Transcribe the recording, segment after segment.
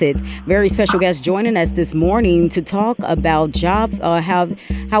Connected. Very special guest joining us this morning to talk about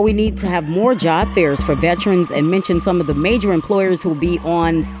how we need to have more job fairs for veterans and mention some of the major employers who will be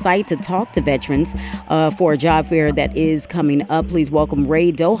on site to talk to veterans for a job fair that is coming up. Please welcome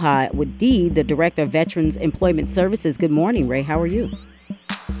Ray Doha with Deed, the Director of Veterans Employment Services. Good morning, Ray. How are you?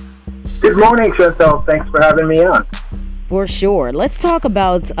 Good morning, Chantel. Thanks for having me on. For sure. Let's talk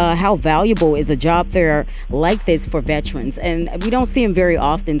about how valuable is a job fair like this for veterans. And we don't see them very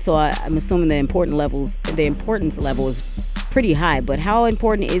often, so I'm assuming the importance level is pretty high. But how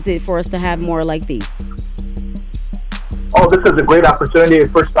important is it for us to have more like these? Oh, this is a great opportunity.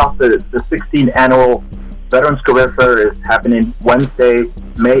 First off, the 16th Annual Veterans Career Fair is happening Wednesday,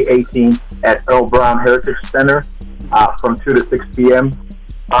 May 18th at Earl Brown Heritage Center from 2 to 6 p.m.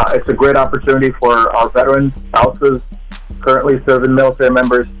 It's a great opportunity for our veterans, spouses, currently serving military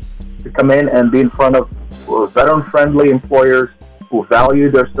members to come in and be in front of veteran-friendly employers who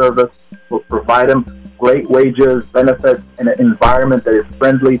value their service, who provide them great wages, benefits, and an environment that is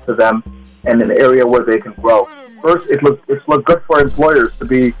friendly to them and an area where they can grow. First, it's look good for employers to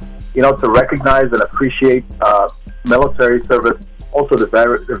be, to recognize and appreciate military service, also the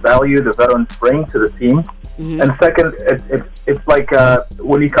value the veterans bring to the team. Mm-hmm. And second, it's like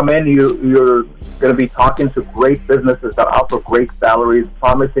when you come in, you're going to be talking to great businesses that offer great salaries,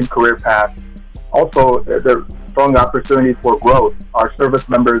 promising career paths. Also, there's strong opportunities for growth. Our service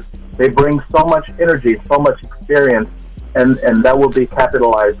members, they bring so much energy, so much experience, and that will be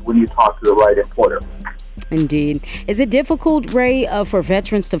capitalized when you talk to the right employer. Indeed. Is it difficult, Ray, for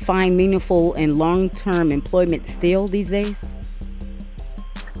veterans to find meaningful and long-term employment still these days?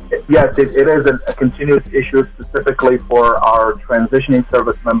 Yes, it is a continuous issue specifically for our transitioning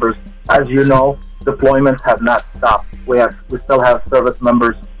service members. As you know, deployments have not stopped. We still have service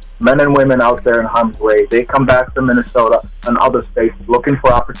members, men and women out there in harm's way. They come back to Minnesota and other states looking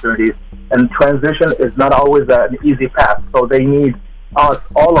for opportunities, and transition is not always an easy path. So they need us,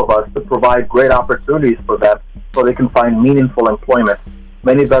 all of us, to provide great opportunities for them so they can find meaningful employment.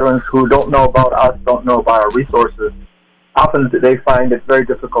 Many veterans who don't know about us, don't know about our resources, often they find it very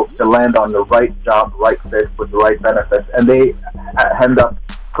difficult to land on the right job, right fit with the right benefits, and they end up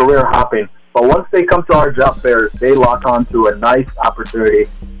career hopping. But once they come to our job fairs, they lock onto a nice opportunity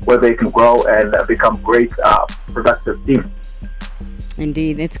where they can grow and become great, productive teams.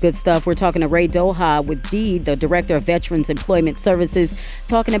 Indeed, it's good stuff. We're talking to Ray Doha with Deed, the Director of Veterans Employment Services,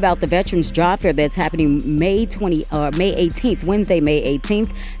 talking about the Veterans Job Fair that's happening May 18th, Wednesday, May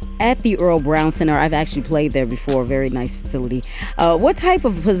 18th, at the Earl Brown Center. I've actually played there before. Very nice facility. What type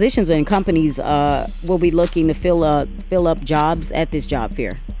of positions and companies will be looking to fill up jobs at this job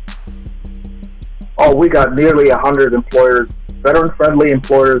fair? Oh, we got nearly 100 employers, veteran-friendly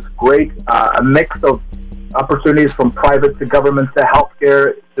employers, great, a mix of opportunities from private to government to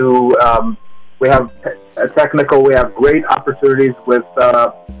healthcare to we have technical. We have great opportunities with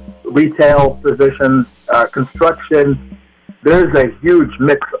retail positions, construction. There's a huge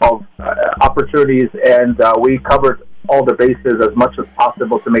mix of opportunities, and we covered all the bases as much as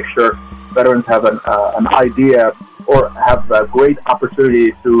possible to make sure veterans have an idea or have a great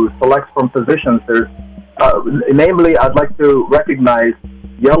opportunity to select from positions. There's namely, I'd like to recognize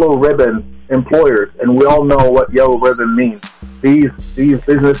yellow ribbon employers, and we all know what yellow ribbon means. These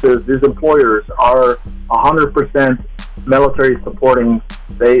businesses, these employers are 100% military supporting.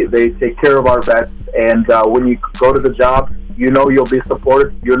 They take care of our vets, and when you go to the job, you know you'll be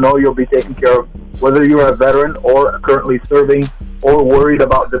supported. You know you'll be taken care of, whether you're a veteran or currently serving or worried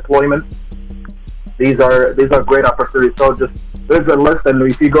about deployment. These are great opportunities. So there's a list, and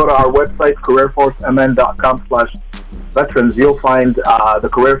if you go to our website, careerforcemn.com/veterans, you'll find the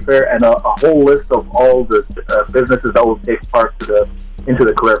career fair and a whole list of all the businesses that will take part into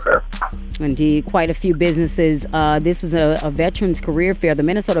the career fair. Indeed, quite a few businesses. This is a Veterans Career Fair, the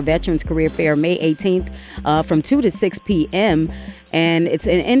Minnesota Veterans Career Fair, May 18th from 2 to 6 p.m. And it's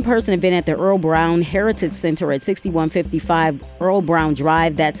an in-person event at the Earl Brown Heritage Center at 6155 Earl Brown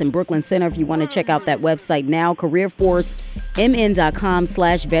Drive. That's in Brooklyn Center. If you want to check out that website now,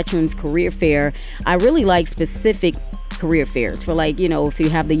 careerforcemn.com/Veterans Career Fair. I really like specific career fairs for, like, if you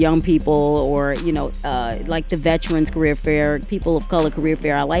have the young people or, like the Veterans Career Fair, People of Color Career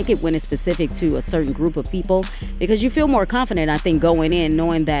Fair. I like it when it's specific to a certain group of people because you feel more confident, I think, going in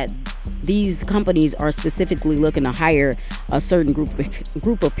knowing that these companies are specifically looking to hire a certain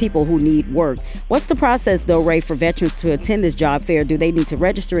group of people who need work. What's the process, though, Ray, for veterans to attend this job fair? Do they need to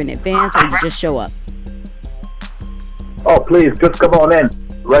register in advance or you just show up? Oh, please, just come on in.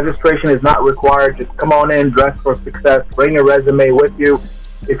 Registration is not required. Just come on in, dress for success, bring your resume with you.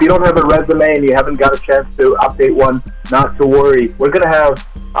 If you don't have a resume and you haven't got a chance to update one, not to worry. We're going to have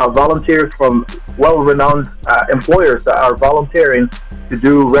volunteers from well-renowned employers that are volunteering to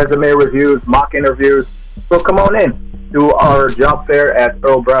do resume reviews, mock interviews. So come on in to our job fair at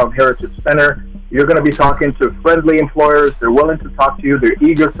Earl Brown Heritage Center. You're going to be talking to friendly employers. They're willing to talk to you. They're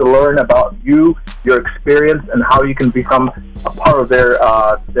eager to learn about you, your experience, and how you can become a part of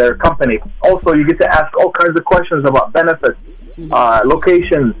their company. Also, you get to ask all kinds of questions about benefits,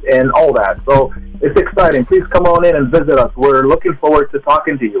 locations, and all that. So it's exciting. Please come on in and visit us. We're looking forward to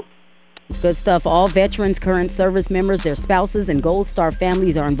talking to you. Good stuff. All veterans, current service members, their spouses, and Gold Star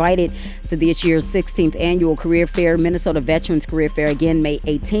families are invited to this year's 16th Annual Career Fair, Minnesota Veterans Career Fair, again, May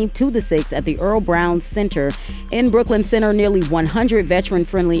 18th to the 6th at the Earl Brown Center in Brooklyn Center. Nearly 100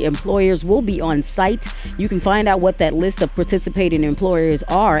 veteran-friendly employers will be on site. You can find out what that list of participating employers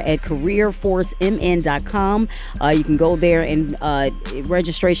are at careerforcemn.com. You can go there, and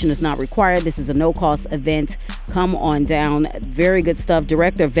registration is not required. This is a no-cost event. Come on down. Very good stuff.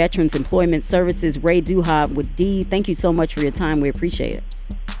 Director of Veterans Employment Services, Ray Duha with D. Thank you so much for your time. We appreciate it.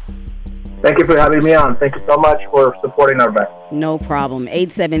 Thank you for having me on. Thank you so much for supporting our event. No problem.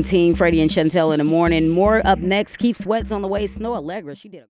 8:17, Freddie and Chantel in the morning. More up next. Keith Sweat's on the way. Snow Allegra, she did a